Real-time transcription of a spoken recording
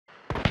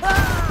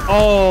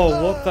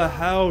Oh, what the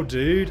hell,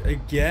 dude?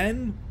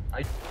 Again?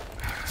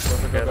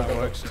 Yeah, that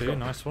works too.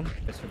 Nice one.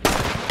 He's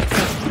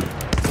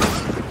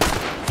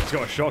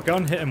got a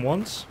shotgun. Hit him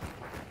once.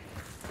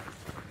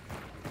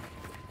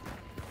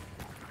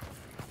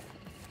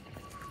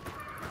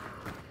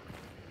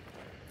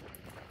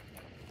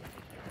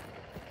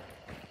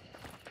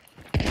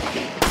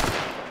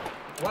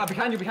 Wow,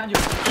 behind you, behind you.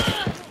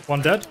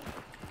 One dead.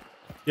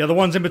 The other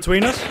one's in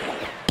between us.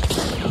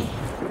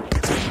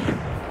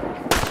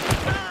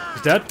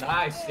 He's dead.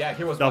 Nice. Yeah,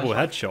 he was Double one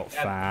shot. headshot,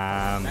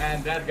 fam.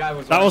 Man, that guy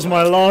was. That was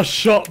my last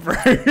shot, bro.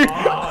 Oh,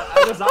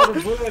 I was out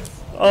of bullets.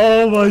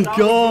 Oh my That was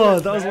god,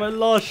 bullets, that was man. my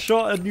last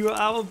shot and you were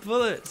out of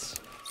bullets.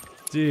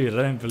 Dude, I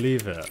don't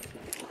believe it. Is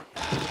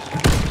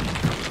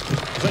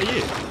that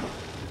you?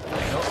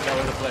 No, that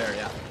was a player,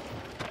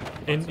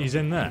 yeah. He's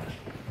in there.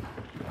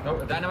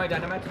 No,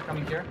 dynamite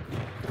coming here.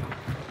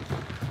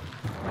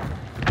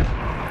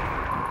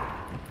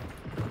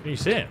 Can you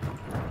see him?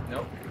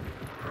 No.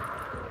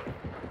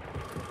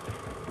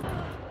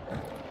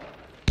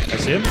 I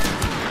see him. Oh,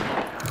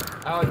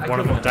 I One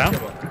of killed them down? I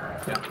killed one.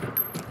 Yeah.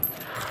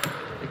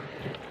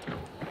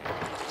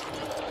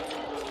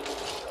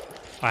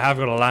 I have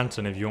got a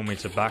lantern if you want me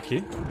to back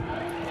you.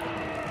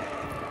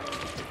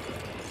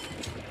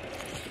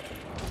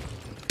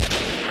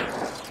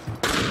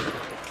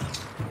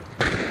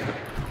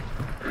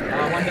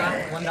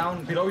 One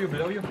down, below you.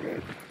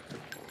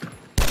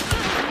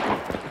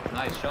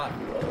 Nice shot.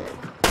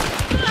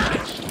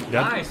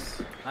 Yeah.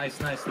 Nice.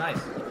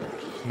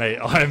 Mate,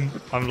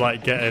 I'm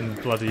like getting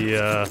bloody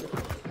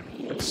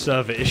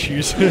server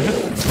issues.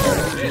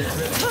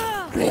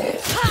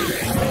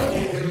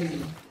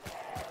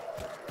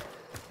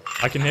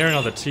 I can hear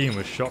another team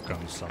with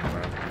shotguns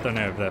somewhere. I don't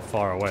know if they're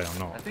far away or I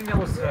not. think that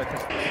was.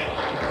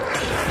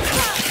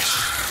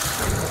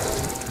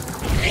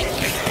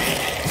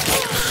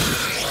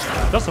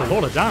 That's a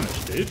lot of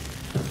damage, dude.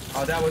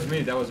 Oh, that was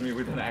me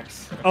with an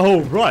axe.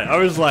 Oh, right. I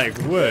was like,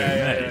 whoa,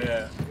 mate.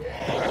 Yeah.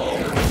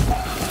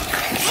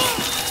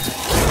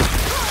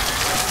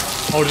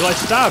 Oh, did I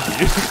stab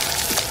you?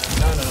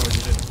 No,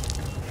 you didn't.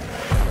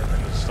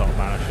 Stop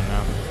managing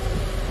now.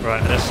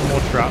 Right, there's some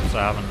more traps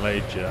I haven't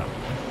laid yet.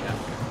 Yeah.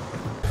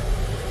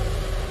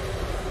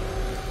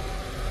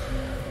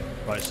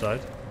 Right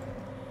side.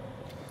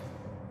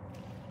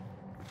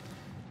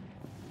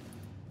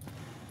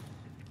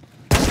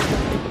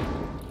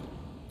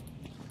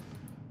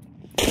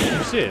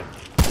 You see him?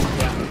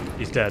 Yeah.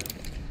 He's dead.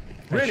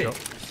 Really?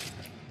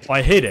 Headshot.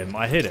 I hit him.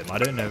 I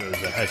don't know if it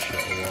was a headshot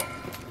or what.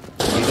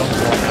 He's on 1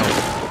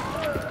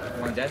 health.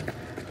 One dead.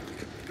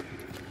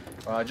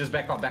 Just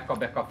back up.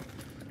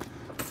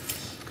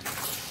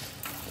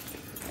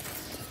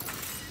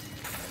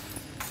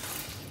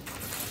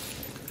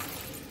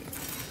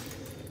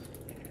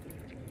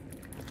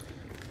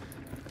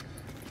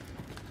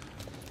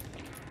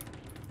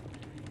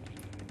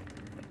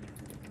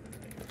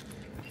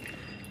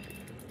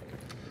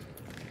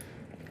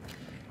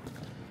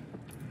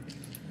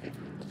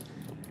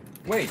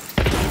 Wait.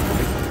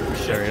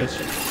 There he is.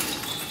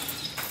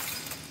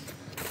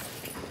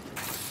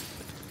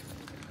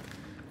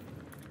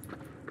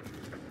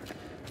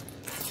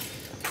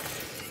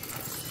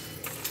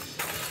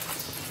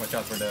 Watch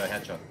out for the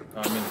headshot. I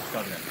mean,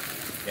 shotgun.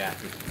 Yeah.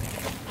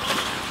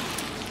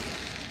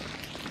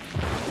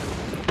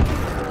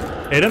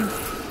 Hit him?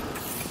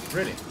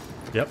 Really?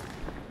 Yep.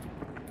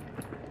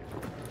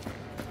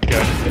 Go.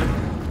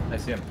 I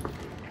see him.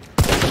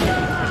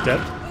 He's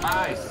dead.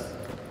 Nice.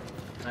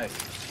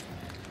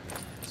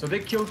 So they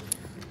killed.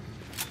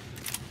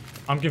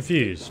 I'm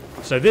confused.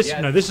 So this, Yeah.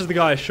 no, this is the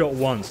guy I shot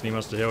once and he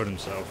must have healed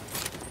himself.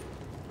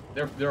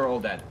 They're all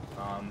dead.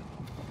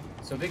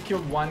 So they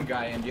killed one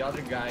guy and the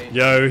other guy.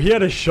 Yo, he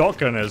had a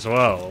shotgun as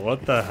well.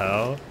 What the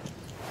hell?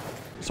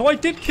 So I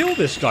did kill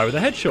this guy with a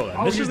headshot then.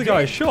 Oh, This you is the guy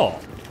I did?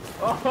 shot.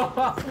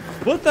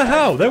 What the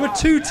hell? There were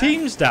 2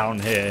 teams down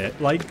here,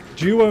 like,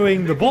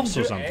 duoing the boss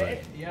or something.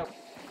 Yeah.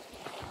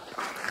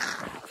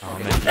 Oh,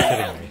 man, you're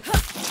kidding me.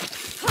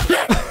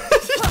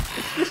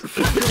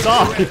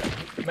 Die!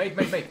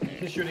 Mate.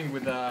 He's shooting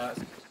with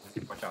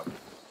watch out.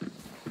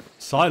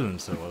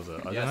 Silencer, was it?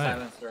 I don't know.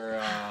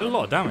 Silencer. Did a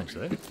lot of damage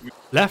there.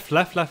 Left.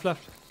 I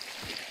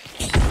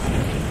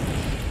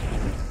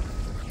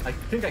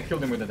think I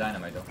killed him with the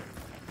dynamite though.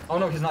 Oh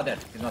no, he's not dead.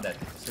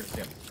 Still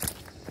see him.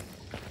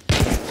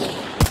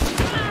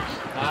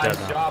 Nice dead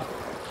job.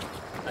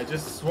 I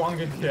just swung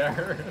in the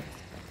air.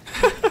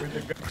 With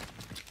the gun.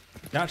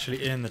 They're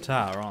actually in the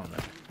tower, aren't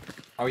they?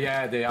 Oh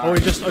yeah, they are. Oh, he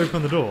just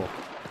opened the door.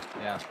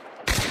 Yeah.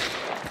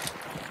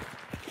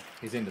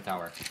 He's in the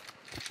tower.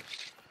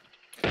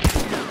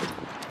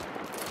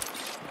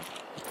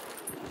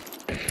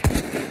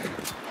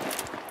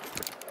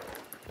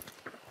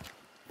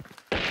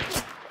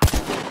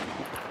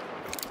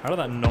 How did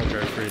that not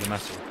go through the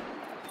metal?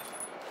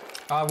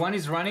 One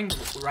is running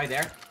right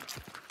there.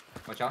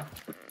 Watch out.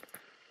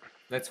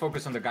 Let's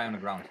focus on the guy on the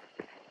ground.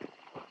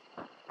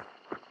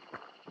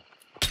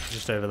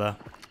 Just over there.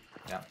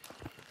 Yeah.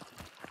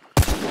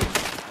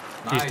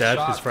 He's Nice dead.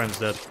 shot. His friend's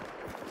dead.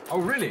 Oh,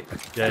 really?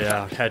 Yeah,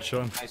 yeah,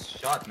 headshot. Nice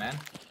shot, man.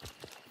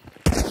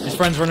 His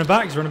friend's running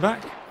back. He's running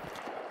back.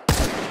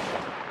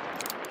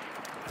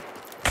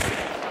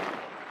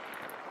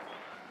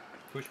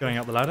 Push. Going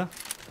up the ladder.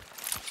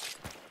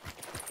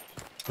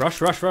 Rush,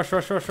 rush, rush,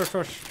 rush, rush, rush,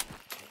 rush.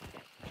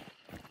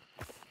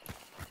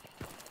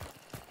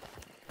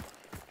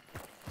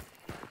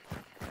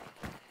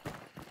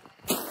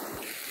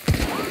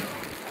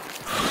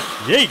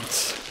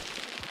 Yeet!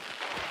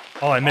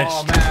 Oh, I missed.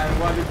 Oh, man.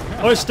 What did...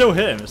 Oh, it's still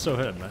hit him. It's still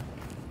hit him, man.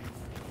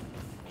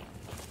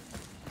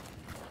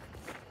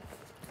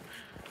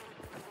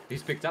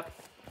 He's picked up.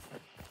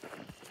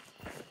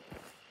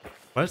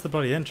 Where's the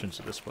bloody entrance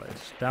to this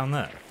place? Down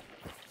there.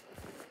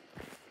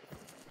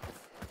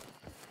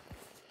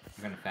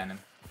 I'm gonna fan him.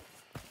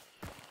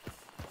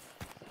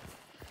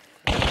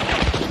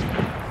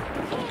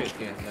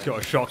 Okay, He's got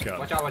a shotgun.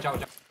 Watch out, watch out,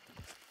 watch out.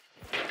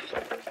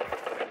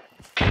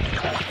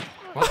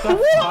 What the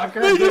fuck?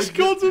 They just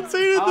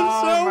concentrated Oh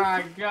themselves!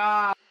 my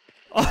god!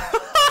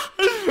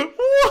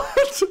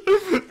 What?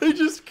 They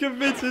just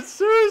committed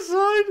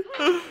suicide?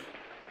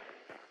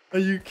 Are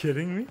you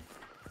kidding me?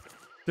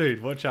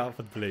 Dude, watch out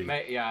for the bleed.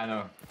 Mate, yeah, I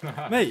know.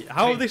 Mate,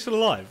 how are they still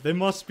alive? They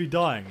must be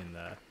dying in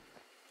there.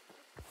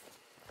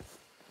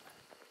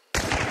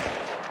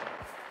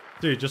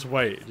 Dude, just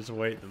wait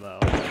them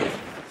out.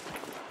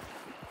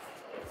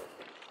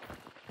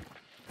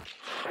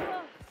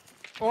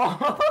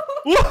 Oh.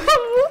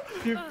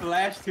 He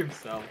flashed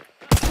himself.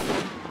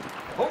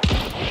 Oh.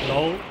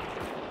 Lol.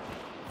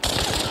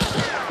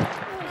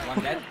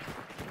 One dead.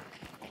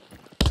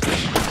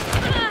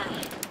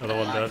 Another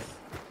one dead.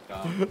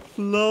 Nice.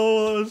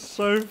 Lol, that was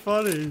so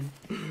funny.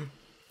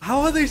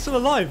 How are they still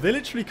alive? They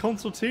literally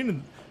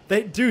concertinaed.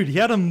 Dude, he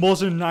had a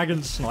Mosin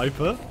Nagant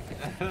sniper.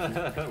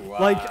 Wow.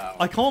 Like,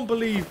 I can't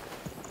believe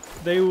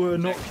they were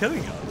not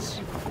killing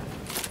us.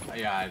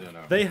 Yeah, I don't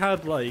know. They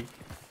had, like,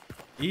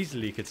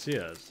 easily could see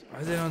us.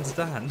 I don't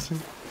understand.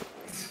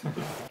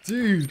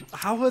 Dude,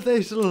 how are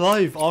they still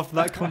alive after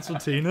that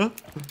concertina?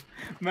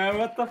 Man,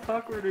 what the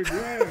fuck were they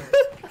doing?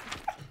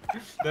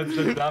 That's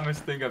the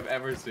dumbest thing I've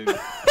ever seen.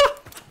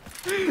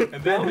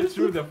 And then they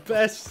threw the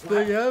best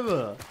thing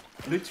ever.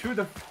 They threw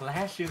the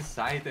flash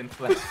inside and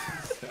flashed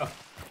themselves.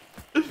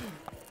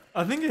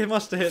 I think it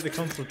must have hit the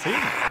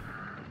concertina.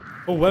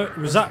 Oh, where,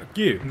 was that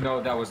you?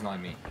 No, that was not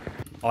me.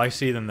 Oh, I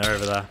see them. They're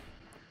over there.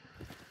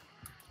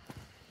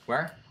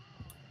 Where?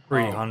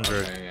 300. Oh,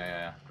 okay,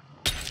 yeah.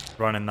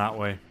 Running that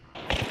way.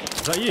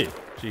 Is that you?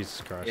 Jesus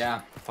Christ.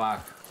 Yeah,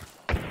 fuck.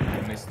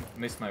 I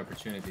missed my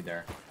opportunity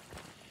there.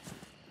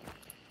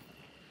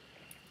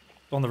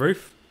 On the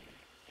roof.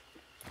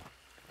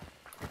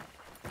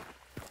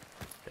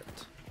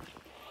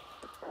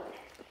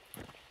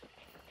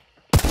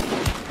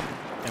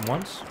 In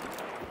once.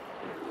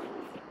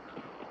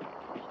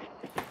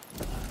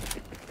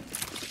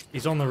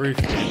 He's on the roof.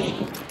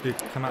 Dude,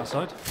 come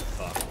outside.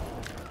 Fuck.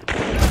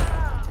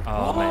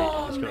 Oh,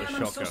 mate, he's got a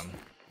shotgun.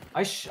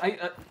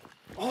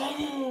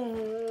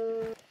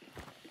 Oh!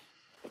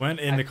 Went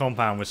in the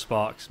compound with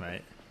sparks,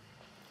 mate.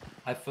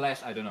 I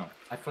don't know.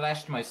 I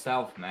flashed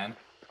myself, man.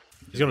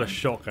 He's got a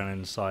shotgun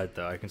inside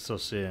though. I can still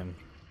see him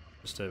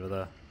just over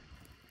there.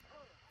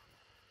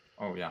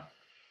 Oh, yeah.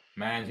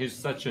 Man, he's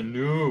such a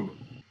noob.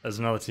 There's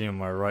another team on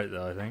my right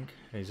though, I think.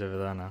 He's over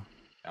there now.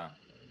 Yeah.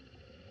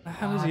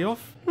 How is he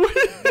off?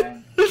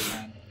 Man.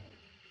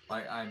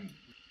 Like, I'm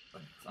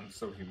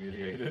so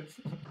humiliated.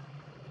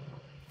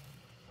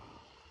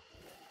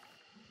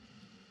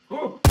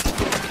 Oh!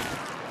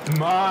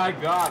 My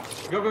god!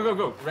 Go, go, go,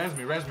 go! Res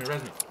me.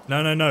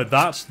 No.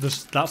 That's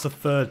the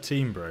third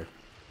team, bro.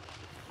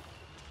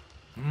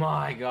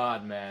 My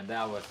god, man,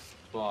 that was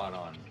spot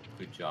on.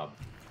 Good job.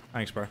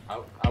 Thanks, bro. I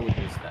would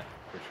use that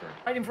for sure.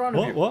 Right in front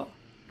of you. What?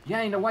 Yeah,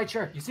 in the white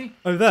shirt. You see?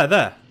 Oh,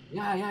 there.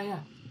 Yeah.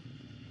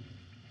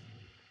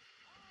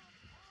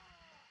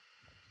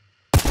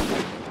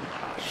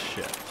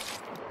 Shit.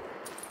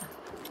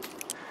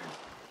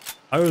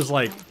 I was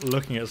like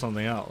looking at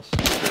something else.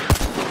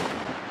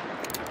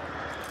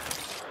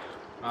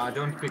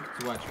 Don't pick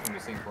too much from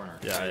the same corner.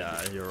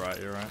 Yeah, you're right.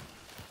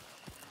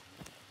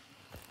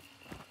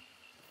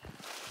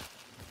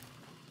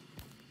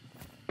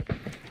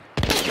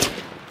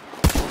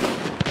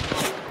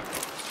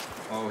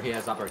 Oh, he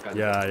has uppercut.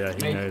 Yeah,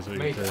 he knows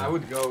what he's doing. I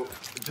would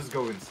just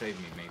go and save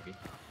me, maybe.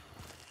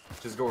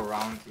 Just go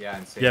around, yeah,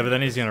 and save Yeah, me. but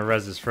then he's gonna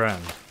res his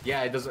friend.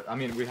 Yeah, it doesn't. I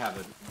mean, we have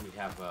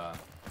a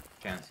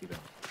chance even.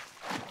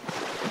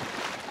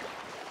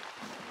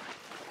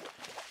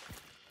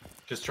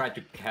 Just try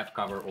to have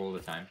cover all the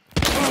time.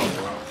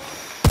 Oh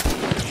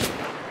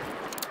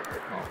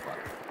fuck.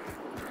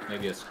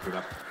 Maybe I screwed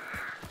up.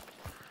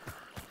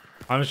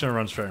 I'm just gonna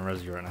run straight and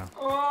res you right now.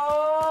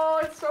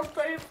 Oh, it's so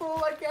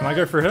painful. I can't. Can I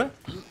go through here?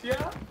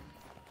 Yeah.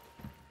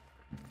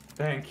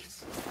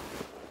 Thanks.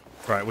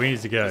 Right, we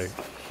need to go. Just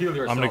heal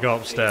yourself. I'm gonna go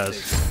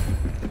upstairs.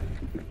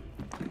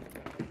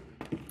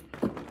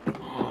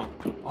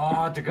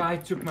 Oh, the guy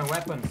took my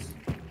weapons.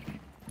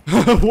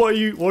 What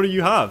do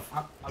you have?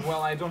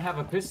 Well, I don't have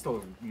a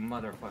pistol,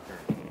 motherfucker.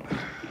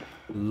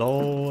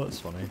 Lol, that's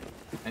funny.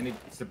 And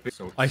it's a bit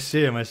so. I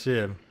see him, I see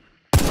him.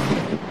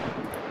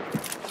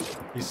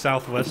 He's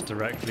southwest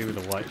directly with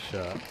a white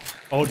shirt.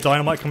 Oh,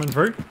 dynamite coming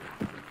through?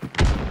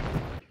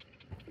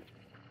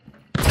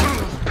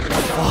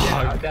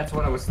 Yeah, that's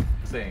what I was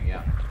saying,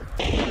 yeah.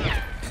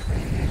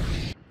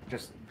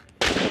 Just...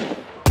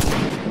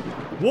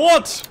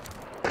 What?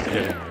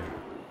 Yeah.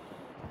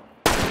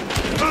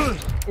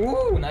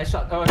 Ooh, nice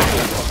shot. Oh,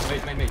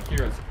 mate,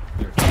 heroes.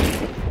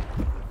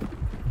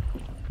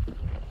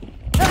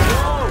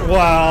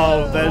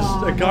 Wow, there's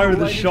a guy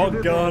with a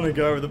shotgun, a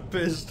guy with a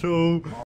pistol.